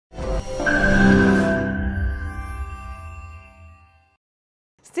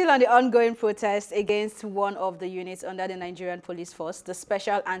on the ongoing protest against one of the units under the Nigerian police force, the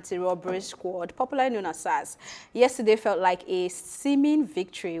Special Anti-Robbery Squad, popularly known as SARS, yesterday felt like a seeming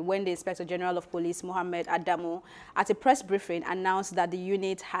victory when the Inspector General of Police, Mohammed Adamu, at a press briefing announced that the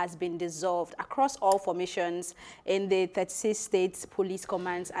unit has been dissolved across all formations in the 36 states police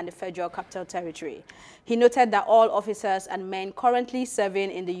commands and the Federal Capital Territory. He noted that all officers and men currently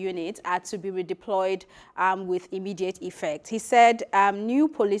serving in the unit are to be redeployed with immediate effect. He said new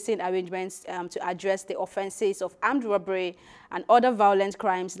policing arrangements to address the offenses of armed robbery and other violent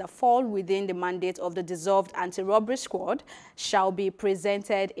crimes that fall within the mandate of the dissolved anti-robbery squad shall be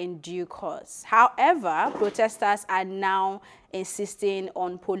presented in due course. However, protesters are now insisting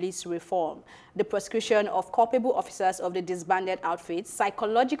on police reform, the prosecution of culpable officers of the disbanded outfits,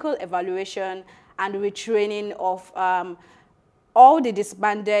 psychological evaluation, and retraining of all the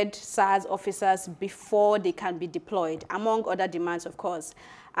disbanded SARS officers before they can be deployed, among other demands, of course.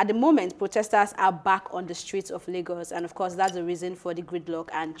 At the moment, protesters are back on the streets of Lagos, and of course, that's the reason for the gridlock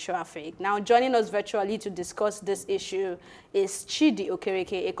and traffic. Now, joining us virtually to discuss this issue is Chidi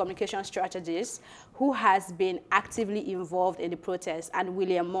Okereke, a communication strategist who has been actively involved in the protests, and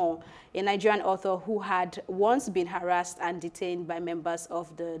William Moore, a Nigerian author who had once been harassed and detained by members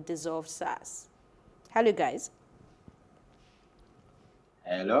of the dissolved SARS. Hello, guys.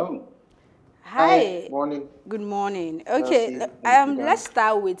 Hello. Hi. Morning. Good morning. Okay, let's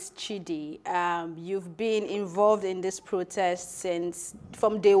start with Chidi. You've been involved in this protest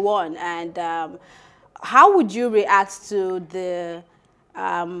from day one, and how would you react to the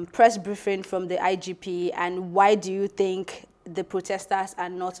press briefing from the IGP, and why do you think the protesters are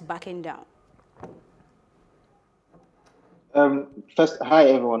not backing down? First, hi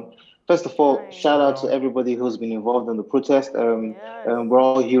everyone. First of all, shout out to everybody who's been involved in the protest. We're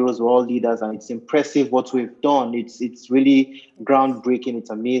all heroes, we're all leaders, and it's impressive what we've done. It's really groundbreaking. It's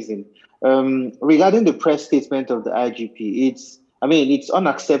amazing. Regarding the press statement of the IGP, it's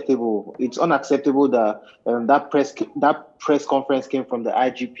unacceptable. It's unacceptable that that press conference came from the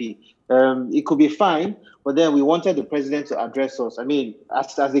IGP. It could be fine, but then we wanted the president to address us. I mean,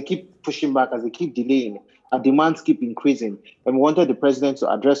 as they keep pushing back, as they keep delaying, our demands keep increasing, and we wanted the president to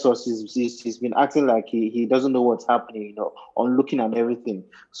address us. He's been acting like he doesn't know what's happening, on looking at everything.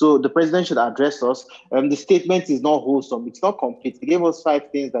 So the president should address us. The statement is not wholesome. It's not complete. He gave us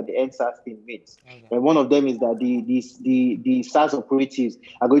 5 things that the NSAS team means. Okay. And one of them is that the SARS operatives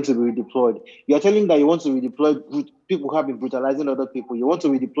are going to be redeployed. You're telling that you want to redeploy people who have been brutalizing other people. You want to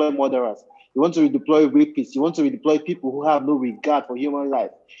redeploy murderers. You want to redeploy rapists. You want to redeploy people who have no regard for human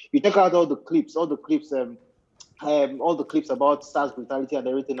life. You check out all the clips about SARS brutality and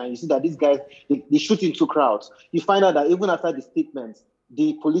everything, and you see that these guys, they shoot into crowds. You find out that even after the statements,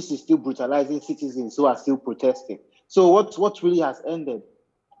 the police is still brutalizing citizens who are still protesting. So what really has ended?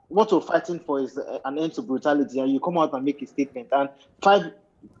 What we're fighting for is an end to brutality, and you come out and make a statement, and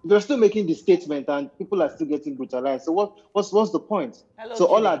they're still making the statement, and people are still getting brutalized. So what's the point? Hello, so Chidi.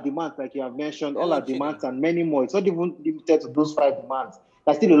 All our demands, like you have mentioned, all our demands and many more. It's not even limited to those 5 demands.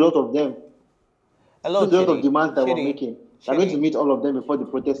 There's still a lot of them. Hello, There's a lot of demands that we're making. We're going to meet all of them before the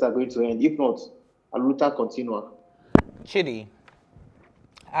protests are going to end. If not, a luta continua. Chidi,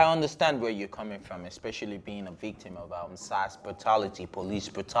 I understand where you're coming from, especially being a victim of SARS brutality, police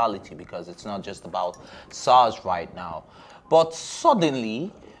brutality, because it's not just about SARS right now. But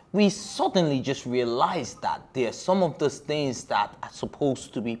we suddenly just realized that there are some of those things that are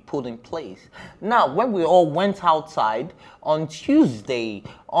supposed to be put in place. Now, when we all went outside on Tuesday,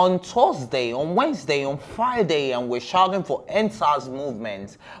 on Thursday, on Wednesday, on Friday, and we're shouting for NSAS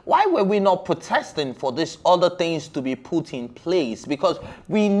movements, why were we not protesting for these other things to be put in place? Because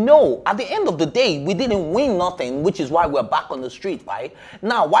we know at the end of the day, we didn't win nothing, which is why we're back on the street, right?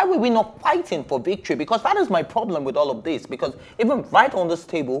 Now, why were we not fighting for victory? Because that is my problem with all of this. Because even right on this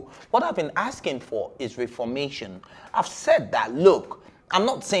table, what I've been asking for is reformation. I've said that, look, I'm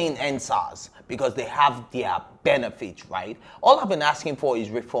not saying NSAS because they have their benefits, right? All I've been asking for is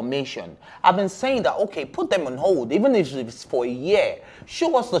reformation. I've been saying that, okay, put them on hold, even if it's for a year.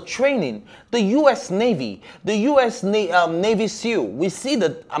 Show us the training. The U.S. Navy, the U.S. Navy SEAL, we see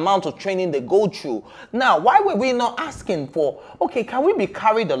the amount of training they go through. Now, why were we not asking for, okay, can we be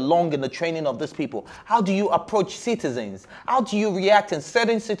carried along in the training of these people? How do you approach citizens? How do you react in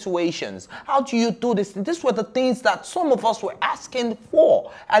certain situations? How do you do this? These were the things that some of us were asking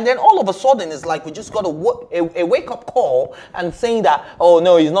for. And then all of a sudden, it's is like we just got a wake-up call and saying that, oh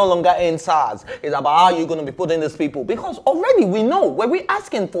no, it's no longer SARS. It's about how you're going to be putting these people. Because already we know, were we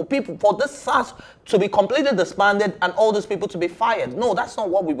asking for people, for this SARS to be completely disbanded and all these people to be fired? No, that's not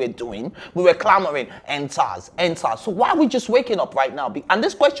what we were doing. We were clamoring, SARS. So why are we just waking up right now? And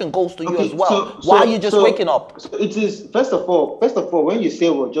this question goes to you as well. Why are you just waking up? So it is, first of all, when you say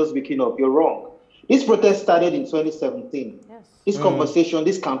we're just waking up, you're wrong. This protest started in 2017. Yes. This conversation,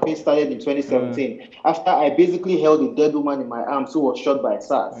 this campaign started in 2017 after I basically held a dead woman in my arms who was shot by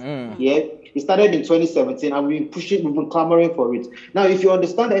SARS. Yeah, it started in 2017, and we've been clamoring for it. Now, if you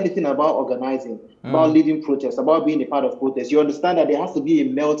understand anything about organizing, about leading protests, about being a part of protests, you understand that there has to be a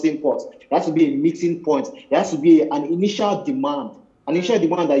melting pot, there has to be a meeting point, there has to be an initial demand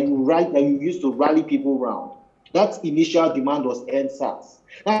that you use to rally people around. That initial demand was end SARS.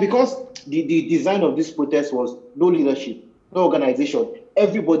 Now, because the design of this protest was no leadership, no organization,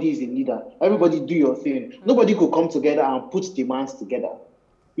 everybody is a leader, everybody do your thing. Nobody could come together and put demands together.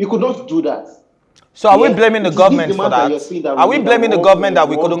 You could not do that. So are we blaming the government for that? Are we blaming the government that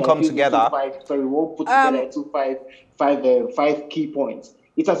we couldn't come together? We won't put together five key points.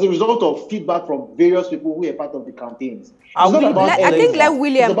 It's as a result of feedback from various people who are part of the campaigns. I think let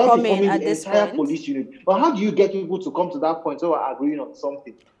William come in at this point. Police unit. But how do you get people to come to that point so we're agreeing on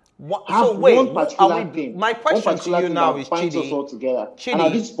something? So wait, my question to you now is, Chidi, and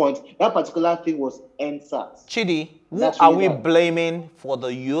at this point, that particular thing was SARS. Chidi, who are we blaming for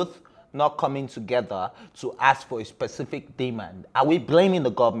the youth not coming together to ask for a specific demand? Are we blaming the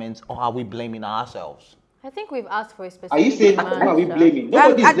government or are we blaming ourselves? I think we've asked for a specific. Are you saying who are we blaming?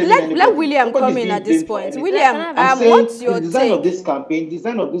 Let William come in at this point. William, what's your take? The design of this campaign,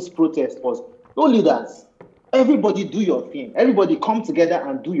 design of this protest was no leaders. Everybody do your thing. Everybody come together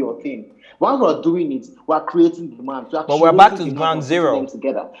and do your thing. While we're doing it, we're creating demand. But we're back to ground zero.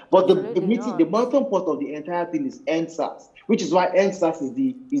 Together. But the bottom part of the entire thing is SARS, which is why SARS is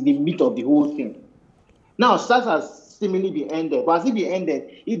the meat of the whole thing. Now, SARS has seemingly been ended. But has it been ended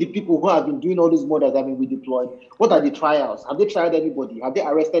if the people who have been doing all these murders have been redeployed? What are the trials? Have they tried anybody? Have they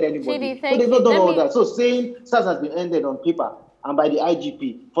arrested anybody? Chidi, they've not done all that. So saying SARS has been ended on paper and by the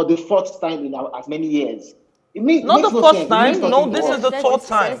IGP for the fourth time in as many years. Not the first time. No, this is the third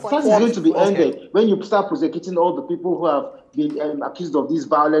time. SARS is going to be ended when you start prosecuting all the people who have been accused of these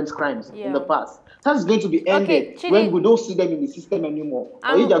violent crimes in the past. SARS is going to be ended when we don't see them in the system anymore.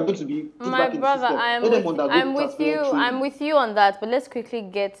 Or if they are going to be put back in the system. I'm with you on that. But let's quickly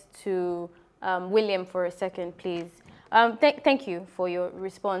get to William for a second, please. Thank you for your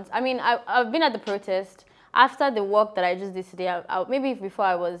response. I mean, I've been at the protest. After the work that I just did today, maybe before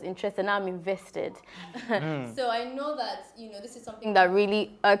I was interested, now I'm invested. So I know that, this is something that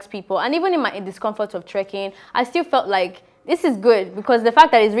really irks people. And even in my discomfort of trekking, I still felt like this is good because the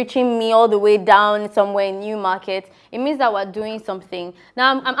fact that it's reaching me all the way down somewhere in Newmarket, it means that we're doing something.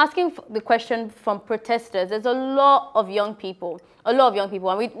 Now, I'm asking the question from protesters. There's a lot of young people. And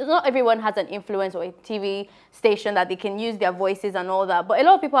not everyone has an influence or a TV station that they can use their voices and all that. But a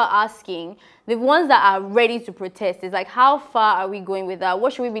lot of people are asking, the ones that are ready to protest, is like, how far are we going with that?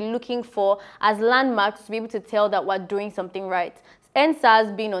 What should we be looking for as landmarks to be able to tell that we're doing something right?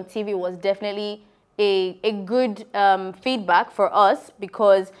 SARS being on TV was definitely a good feedback for us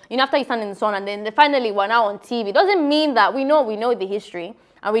because, after you stand in the sun and then finally we're now on TV, it doesn't mean that we know the history.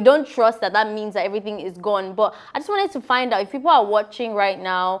 And we don't trust that means that everything is gone. But I just wanted to find out if people are watching right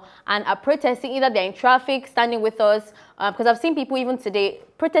now and are protesting, either they're in traffic, standing with us, because I've seen people even today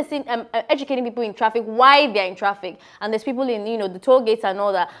protesting, educating people in traffic why they're in traffic. And there's people in, the toll gates and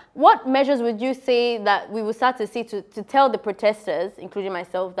all that. What measures would you say that we will start to see to tell the protesters, including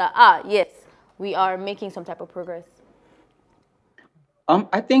myself, that, yes, we are making some type of progress?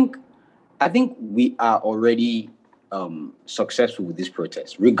 I think we are already successful with this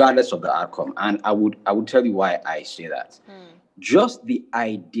protest, regardless of the outcome. And I would tell you why I say that. Just the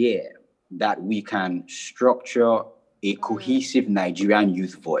idea that we can structure a cohesive Nigerian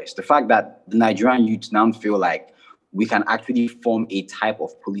youth voice, the fact that the Nigerian youth now feel like we can actually form a type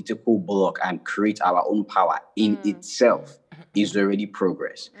of political bloc and create our own power in itself is already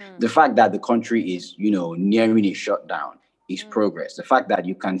progress. The fact that the country is, nearing a shutdown is progress. The fact that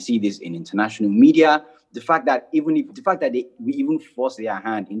you can see this in international media, the fact that we even force their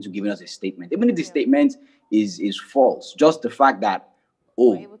hand into giving us a statement, even if the statement is false, just the fact that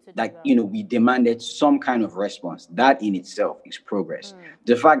we demanded some kind of response, that in itself is progress.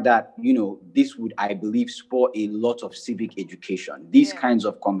 The fact that this would, I believe, spur a lot of civic education. These kinds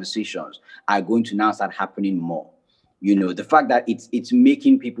of conversations are going to now start happening more. The fact that it's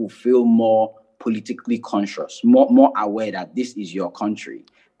making people feel more politically conscious, more aware that this is your country,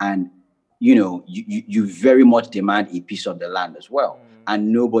 and you very much demand a piece of the land as well.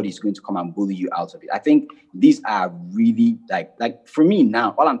 And nobody's going to come and bully you out of it. I think these are really like for me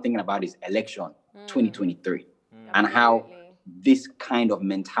now, all I'm thinking about is election 2023 and how this kind of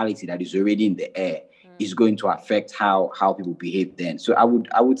mentality that is already in the air is going to affect how people behave then. So I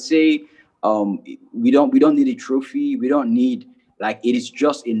would say we don't need a trophy. We don't need, like, it is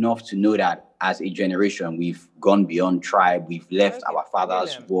just enough to know that as a generation we've gone beyond tribe, we've left our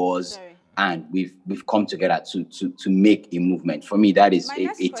fathers' wars. And we've come together to make a movement. For me, that is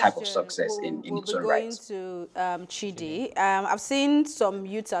a type of success in its own right. Going to Chidi. I've seen some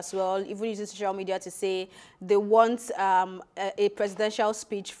youths as well, even using social media, to say they want a presidential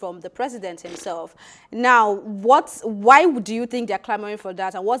speech from the president himself. Now, why do you think they're clamoring for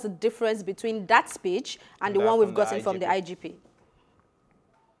that? And what's the difference between that speech and the one we've gotten from the IGP?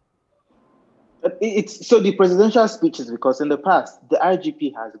 So the presidential speeches, because in the past, the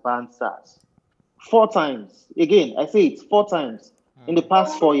IGP has banned SARS 4 times. Again, I say it's 4 times in the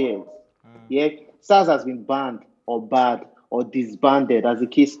past 4 years. Yeah, SARS has been banned or barred or disbanded, as the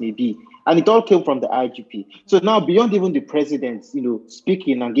case may be. And it all came from the IGP. So now, beyond even the president,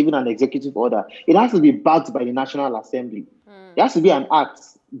 speaking and giving an executive order, it has to be backed by the National Assembly. There has to be an act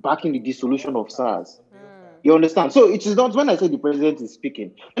backing the dissolution of SARS. You understand? So it is not when I say the president is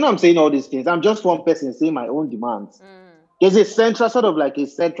speaking, I'm saying all these things. I'm just one person saying my own demands. There's a central, sort of like a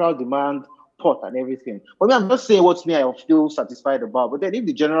central demand pot and everything. But me, I'm just saying what I feel satisfied about. But then if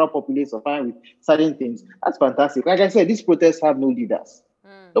the general populace are fine with certain things, that's fantastic. Like I said, these protests have no leaders.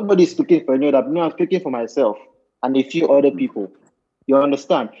 Nobody's speaking for any other. I'm speaking for myself and a few other people. You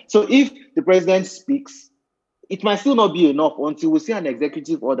understand? So if the president speaks, it might still not be enough until we see an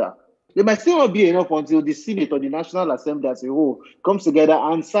executive order. It might still not be enough until the Senate or the National Assembly as a whole comes together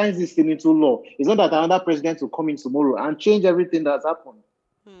and signs this thing into law. It's not that another president will come in tomorrow and change everything that's happened.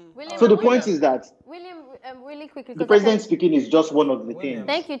 So the point is that really quickly, the president speaking is just one of the things.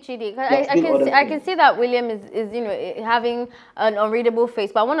 Thank you, Chidi. I can see that William is having an unreadable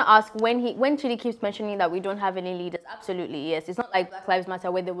face. But I want to ask, when Chidi keeps mentioning that we don't have any leaders, absolutely yes. It's not like Black Lives Matter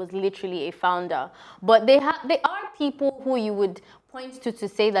where there was literally a founder, but they are people who you would point to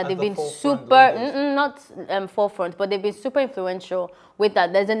say that they've been super, not forefront, but they've been super influential with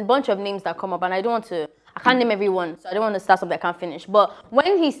that. There's a bunch of names that come up, and I can't name everyone, so I don't want to start something I can't finish. But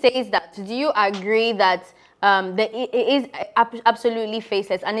when he says that, do you agree that it is absolutely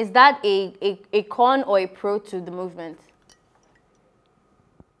faceless? And is that a con or a pro to the movement?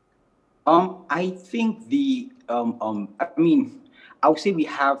 I think I would say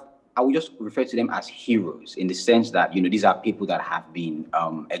I would just refer to them as heroes in the sense that, these are people that have been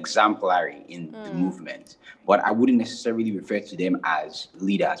exemplary in the movement. But I wouldn't necessarily refer to them as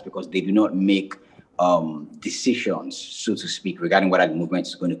leaders because they do not make decisions, so to speak, regarding whether the movement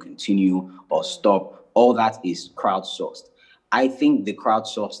is going to continue or stop. All that is crowdsourced. I think the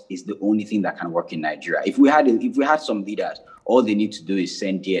crowdsourced is the only thing that can work in Nigeria. If we had some leaders, all they need to do is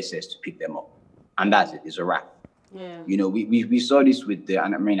send DSS to pick them up, and that's it. It's a wrap. Yeah. We saw this with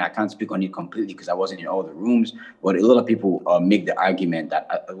and I can't speak on it completely because I wasn't in all the rooms, but a lot of people make the argument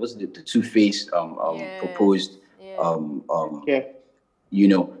that was the Two-Face proposed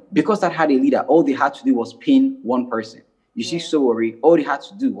because that had a leader, all they had to do was pin one person. You see, Sowore, all they had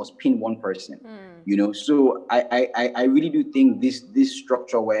to do was pin one person. So I really do think this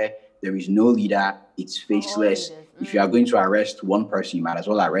structure where there is no leader, it's faceless. If you are going to arrest one person, you might as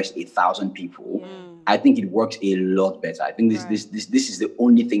well arrest 1,000 people. I think it works a lot better. I think this is the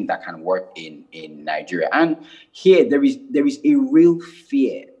only thing that can work in Nigeria. And here there is a real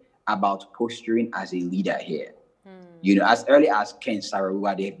fear about posturing as a leader here. As early as Ken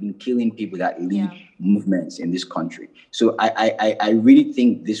Saro-Wiwa, they have been killing people that lead movements in this country. So I really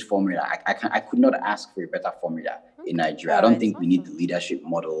think this formula, I could not ask for a better formula in Nigeria. I don't think we need the leadership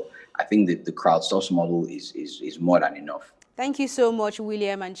model. I think that the crowdsource model is more than enough. Thank you so much,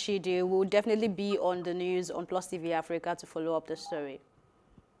 William and Chidi. We'll definitely be on the news on Plus TV Africa to follow up the story.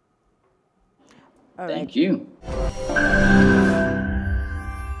 Thank you.